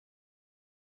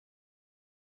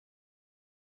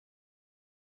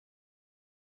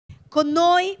Con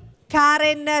noi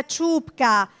Karen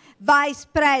Chupka, Vice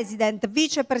President,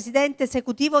 Vicepresidente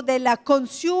esecutivo del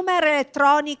Consumer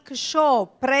Electronic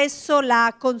Show presso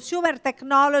la Consumer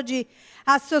Technology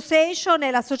Association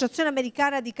e l'Associazione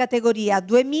Americana di Categoria.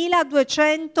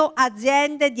 2200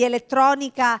 aziende di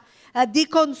elettronica di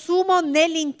consumo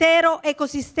nell'intero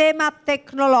ecosistema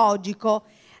tecnologico.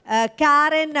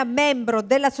 Karen, membro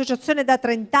dell'associazione da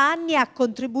 30 anni, ha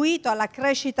contribuito alla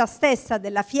crescita stessa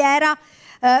della fiera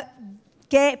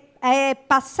che è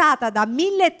passata da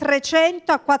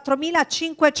 1300 a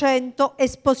 4500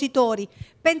 espositori.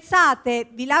 Pensate,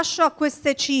 vi lascio a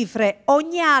queste cifre,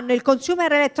 ogni anno il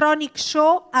Consumer Electronic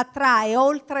Show attrae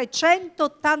oltre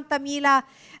 180.000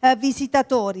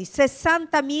 visitatori,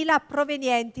 60.000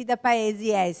 provenienti da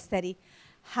paesi esteri.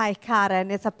 Hi Karen,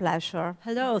 it's a pleasure.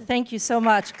 Hello, thank you so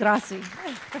much, grazie.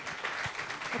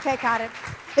 Okay, Karen,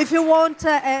 if you want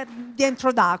the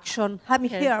introduction, I'm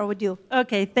here with you.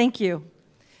 Okay, thank you.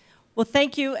 Well,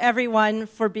 thank you everyone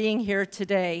for being here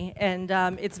today. And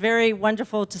it's very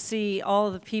wonderful to see all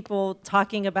of the people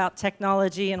talking about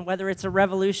technology and whether it's a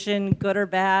revolution, good or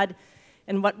bad,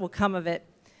 and what will come of it.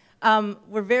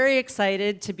 We're very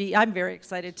excited to be, I'm very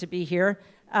excited to be here.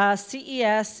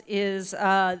 CES is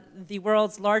the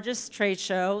world's largest trade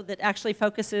show that actually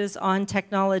focuses on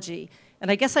technology. And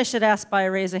I guess I should ask by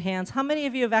a raise of hands, how many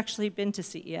of you have actually been to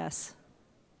CES?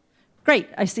 Great,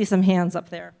 I see some hands up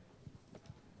there.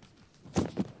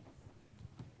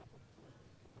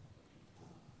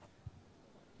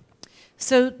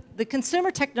 So the Consumer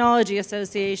Technology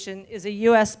Association is a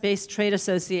US-based trade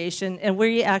association, and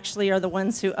we actually are the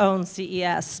ones who own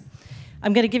CES.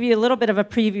 I'm going to give you a little bit of a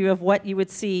preview of what you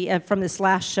would see from this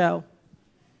last show.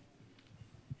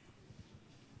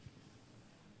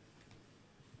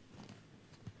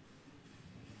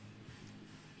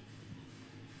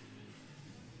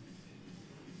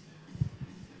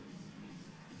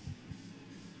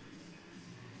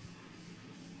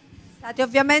 State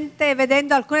ovviamente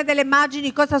vedendo alcune delle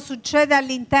immagini cosa succede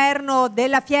all'interno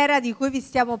della fiera di cui vi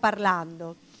stiamo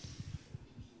parlando.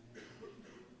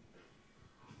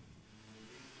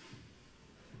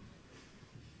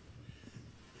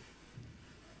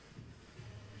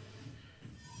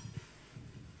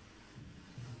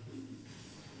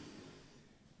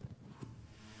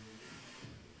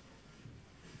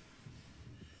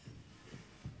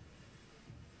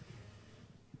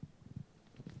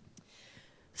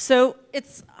 So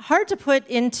it's hard to put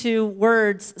into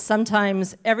words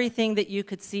sometimes everything that you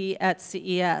could see at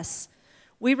CES.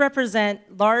 We represent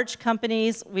large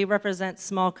companies, we represent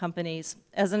small companies.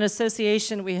 As an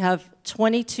association, we have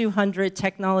 2,200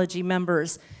 technology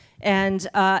members, and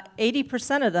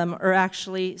 80% of them are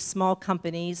actually small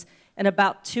companies, and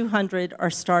about 200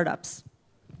 are startups.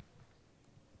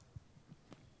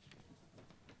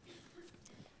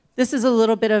 This is a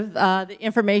little bit of the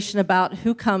information about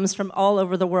who comes from all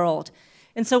over the world.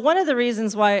 And so one of the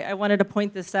reasons why I wanted to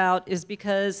point this out is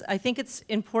because I think it's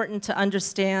important to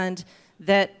understand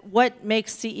that what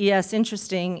makes CES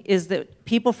interesting is that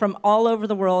people from all over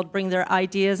the world bring their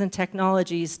ideas and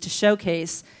technologies to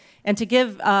showcase and to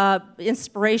give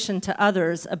inspiration to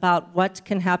others about what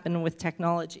can happen with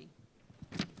technology.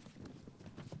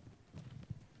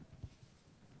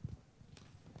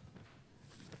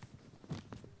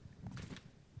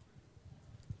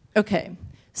 Okay,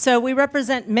 so we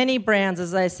represent many brands,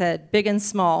 as I said, big and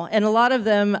small, and a lot of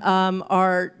them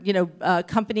are,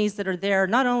 companies that are there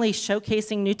not only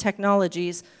showcasing new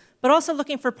technologies, but also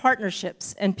looking for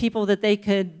partnerships and people that they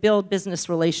could build business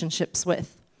relationships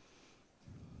with.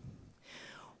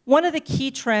 One of the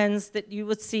key trends that you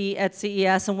would see at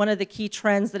CES, and one of the key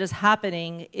trends that is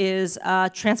happening, is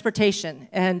transportation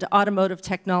and automotive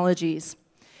technologies.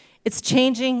 It's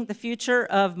changing the future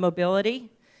of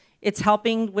mobility. It's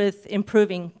helping with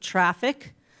improving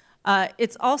traffic.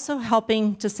 It's also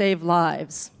helping to save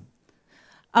lives.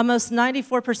 Almost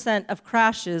 94% of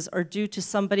crashes are due to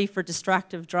somebody for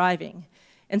distracted driving.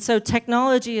 And so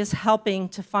technology is helping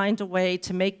to find a way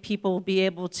to make people be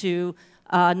able to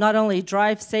not only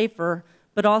drive safer,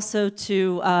 but also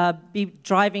to be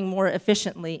driving more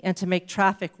efficiently and to make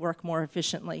traffic work more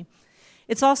efficiently.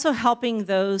 It's also helping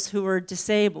those who are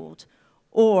disabled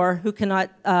or who cannot,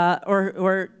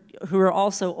 or who are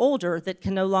also older that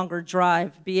can no longer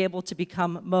drive, be able to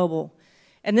become mobile.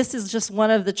 And this is just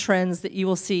one of the trends that you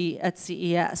will see at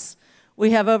CES. We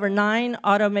have over 9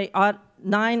 automakers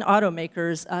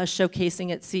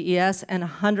showcasing at CES and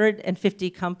 150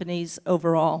 companies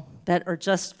overall that are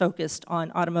just focused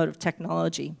on automotive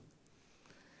technology.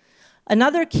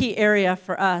 Another key area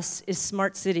for us is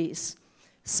smart cities.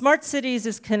 Smart cities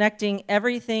is connecting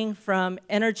everything from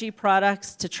energy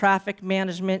products to traffic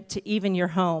management to even your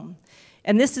home.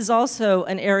 And this is also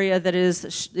an area that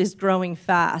is growing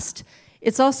fast.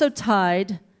 It's also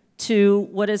tied to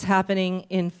what is happening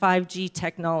in 5G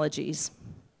technologies.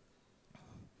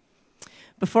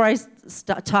 Before I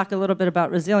talk a little bit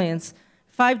about resilience,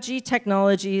 5G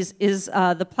technologies is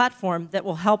the platform that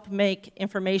will help make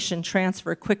information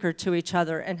transfer quicker to each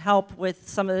other and help with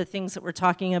some of the things that we're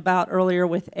talking about earlier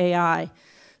with AI.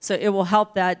 So it will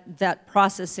help that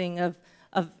processing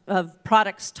of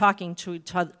products talking to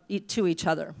each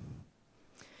other.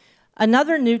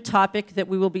 Another new topic that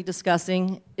we will be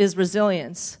discussing is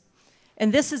resilience.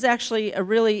 And this is actually a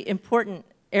really important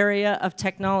area of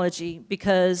technology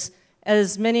because,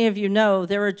 as many of you know,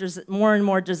 there are more and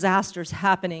more disasters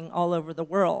happening all over the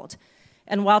world.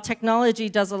 And while technology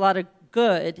does a lot of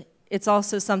good, it's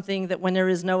also something that when there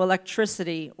is no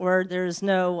electricity or there's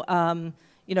no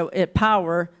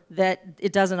power, that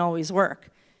it doesn't always work.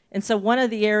 And so one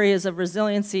of the areas of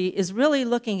resiliency is really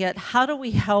looking at how do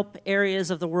we help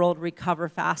areas of the world recover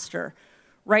faster.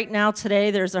 Right now, today,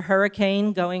 there's a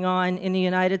hurricane going on in the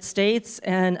United States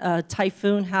and a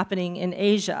typhoon happening in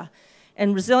Asia.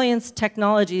 And Resilience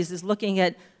Technologies is looking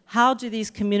at how do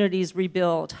these communities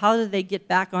rebuild? How do they get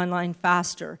back online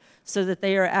faster so that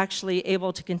they are actually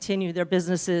able to continue their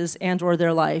businesses and/or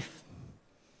their life?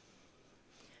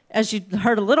 As you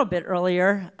heard a little bit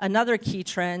earlier, another key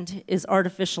trend is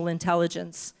artificial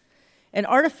intelligence. And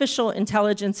artificial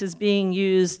intelligence is being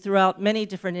used throughout many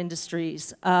different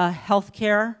industries.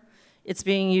 Healthcare, it's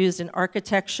being used in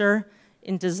architecture,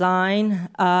 in design,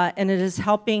 and it is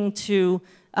helping to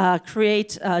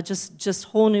create just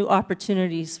whole new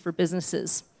opportunities for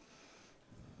businesses.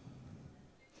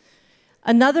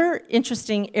 Another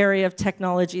interesting area of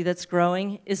technology that's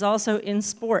growing is also in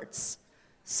sports.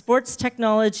 Sports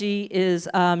technology is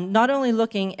not only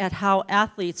looking at how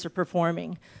athletes are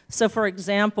performing. So for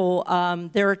example,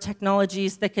 there are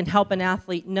technologies that can help an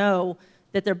athlete know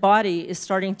that their body is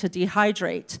starting to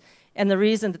dehydrate. And the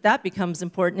reason that that becomes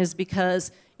important is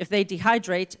because if they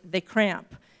dehydrate, they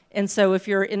cramp. And so if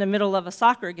you're in the middle of a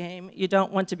soccer game, you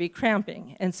don't want to be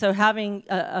cramping. And so having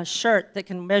a shirt that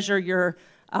can measure your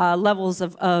levels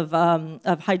of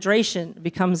hydration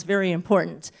becomes very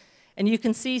important. And you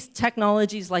can see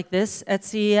technologies like this at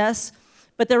CES,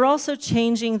 but they're also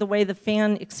changing the way the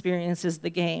fan experiences the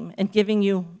game and giving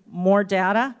you more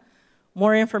data,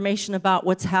 more information about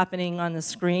what's happening on the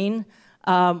screen,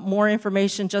 more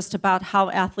information just about how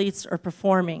athletes are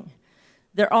performing.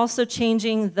 They're also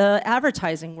changing the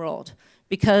advertising world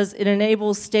because it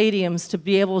enables stadiums to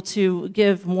be able to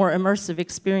give more immersive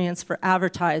experience for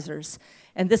advertisers.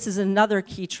 And this is another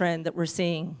key trend that we're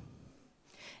seeing.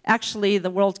 Actually,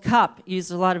 the World Cup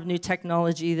used a lot of new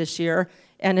technology this year,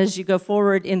 and as you go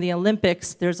forward in the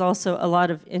Olympics, there's also a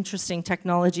lot of interesting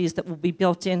technologies that will be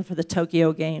built in for the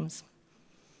Tokyo Games.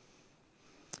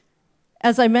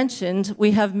 As I mentioned,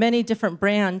 we have many different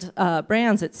brands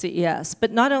at CES,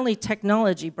 but not only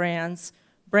technology brands,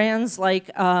 brands like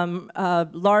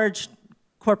large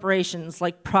corporations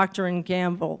like Procter &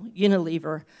 Gamble,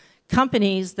 Unilever,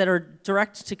 companies that are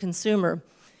direct to consumer.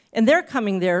 And they're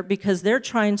coming there because they're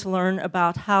trying to learn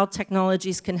about how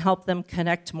technologies can help them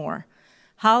connect more,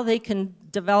 how they can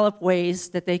develop ways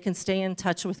that they can stay in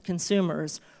touch with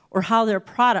consumers, or how their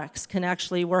products can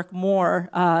actually work more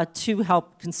to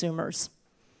help consumers.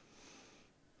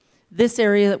 This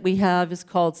area that we have is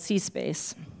called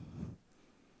C-Space.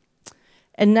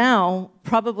 And now,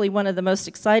 probably one of the most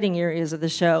exciting areas of the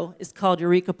show is called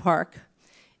Eureka Park.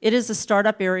 It is a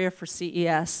startup area for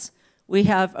CES. We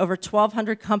have over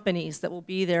 1,200 companies that will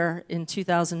be there in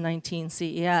 2019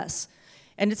 CES.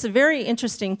 And it's a very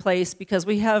interesting place because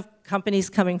we have companies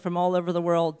coming from all over the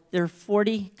world. There are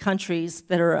 40 countries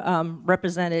that are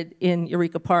represented in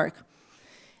Eureka Park.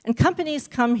 And companies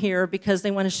come here because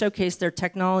they want to showcase their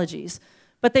technologies.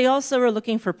 But they also are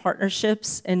looking for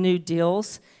partnerships and new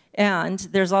deals. And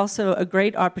there's also a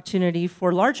great opportunity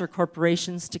for larger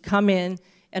corporations to come in,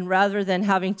 and rather than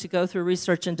having to go through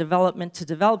research and development to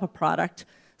develop a product,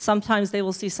 sometimes they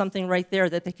will see something right there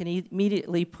that they can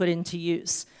immediately put into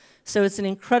use. So it's an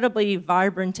incredibly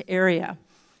vibrant area.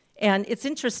 And it's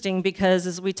interesting because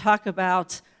as we talk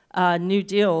about new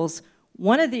deals,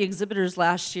 one of the exhibitors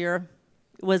last year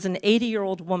was an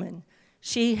 80-year-old woman.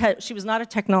 She was not a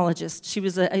technologist. She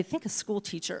was, I think, a school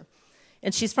teacher.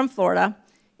 And she's from Florida.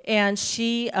 And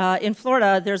in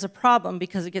Florida, there's a problem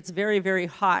because it gets very, very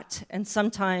hot. And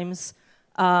sometimes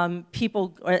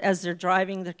people, as they're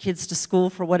driving their kids to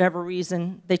school for whatever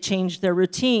reason, they change their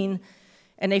routine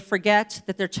and they forget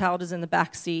that their child is in the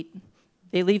back seat.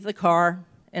 They leave the car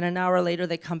and an hour later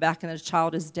they come back and the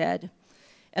child is dead.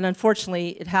 And unfortunately,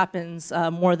 it happens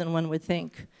more than one would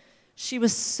think. She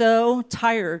was so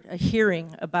tired of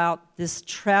hearing about this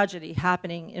tragedy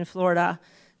happening in Florida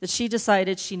that she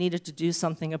decided she needed to do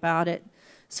something about it.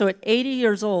 So at 80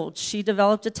 years old, she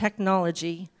developed a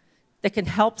technology that can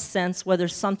help sense whether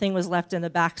something was left in the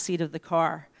back seat of the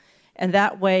car. And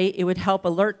that way, it would help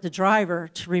alert the driver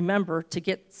to remember to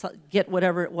get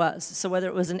whatever it was. So whether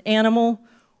it was an animal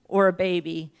or a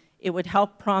baby, it would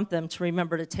help prompt them to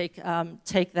remember to take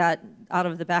that out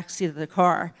of the back seat of the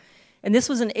car. And this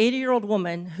was an 80-year-old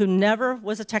woman who never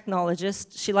was a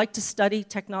technologist. She liked to study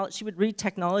technology. She would read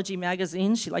technology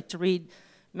magazines. She liked to read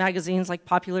magazines like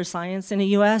Popular Science in the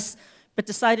US, but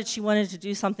decided she wanted to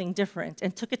do something different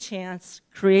and took a chance,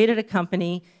 created a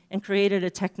company, and created a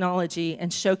technology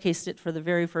and showcased it for the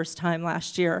very first time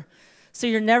last year. So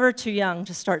you're never too young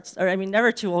to start,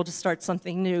 never too old to start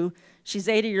something new. She's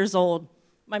 80 years old.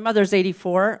 My mother's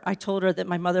 84. I told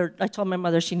my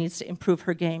mother she needs to improve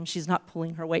her game. She's not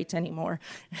pulling her weight anymore.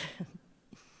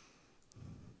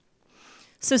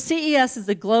 So CES is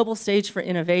the global stage for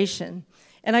innovation.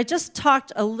 And I just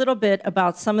talked a little bit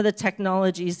about some of the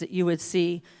technologies that you would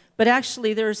see, but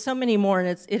actually there are so many more, and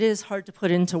it is hard to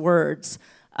put into words.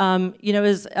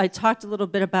 As I talked a little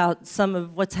bit about some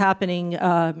of what's happening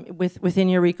within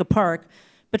Eureka Park,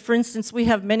 but for instance, we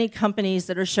have many companies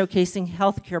that are showcasing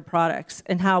healthcare products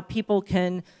and how people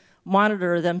can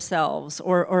monitor themselves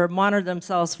or monitor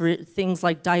themselves for things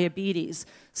like diabetes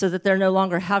so that they're no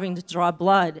longer having to draw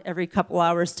blood every couple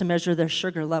hours to measure their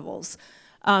sugar levels.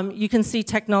 You can see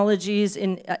technologies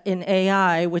in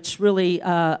AI, which really,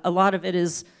 a lot of it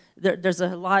is, there's a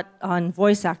lot on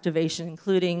voice activation,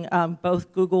 including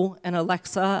both Google and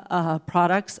Alexa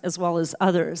products, as well as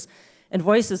others. And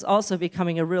voice is also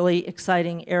becoming a really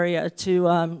exciting area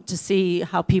to see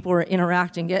how people are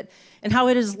interacting it and how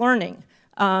it is learning.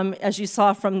 As you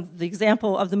saw from the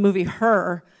example of the movie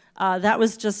Her, that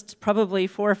was just probably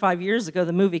 4 or 5 years ago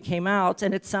the movie came out,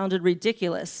 and it sounded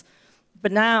ridiculous.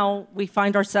 But now we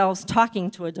find ourselves talking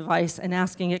to a device and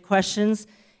asking it questions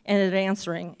and it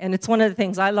answering. And it's one of the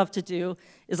things I love to do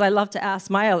is I love to ask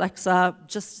my Alexa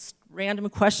just random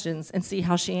questions and see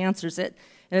how she answers it.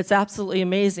 And it's absolutely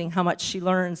amazing how much she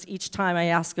learns each time I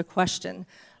ask a question.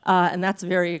 And that's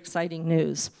very exciting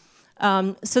news.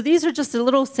 So these are just a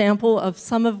little sample of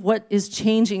some of what is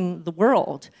changing the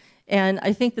world. And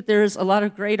I think that there's a lot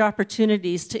of great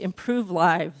opportunities to improve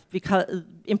lives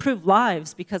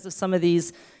because of some of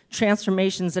these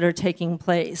transformations that are taking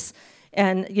place.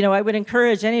 And I would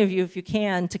encourage any of you, if you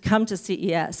can, to come to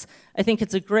CES. I think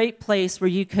it's a great place where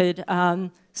you could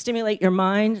stimulate your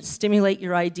mind, stimulate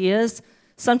your ideas.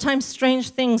 Sometimes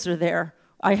strange things are there.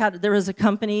 There was a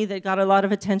company that got a lot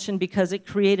of attention because it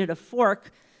created a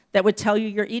fork that would tell you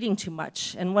you're eating too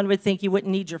much. And one would think you wouldn't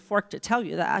need your fork to tell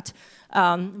you that.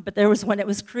 But there was when it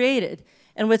was created.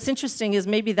 And what's interesting is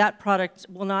maybe that product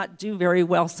will not do very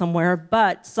well somewhere,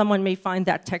 but someone may find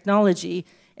that technology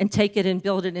and take it and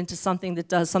build it into something that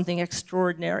does something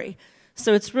extraordinary.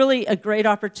 So it's really a great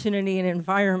opportunity and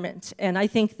environment. And I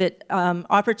think that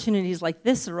opportunities like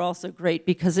this are also great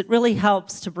because it really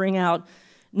helps to bring out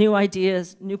new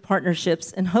ideas, new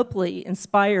partnerships, and hopefully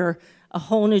inspire a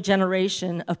whole new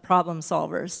generation of problem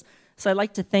solvers. So I'd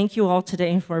like to thank you all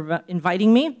today for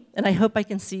inviting me, and I hope I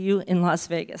can see you in Las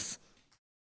Vegas.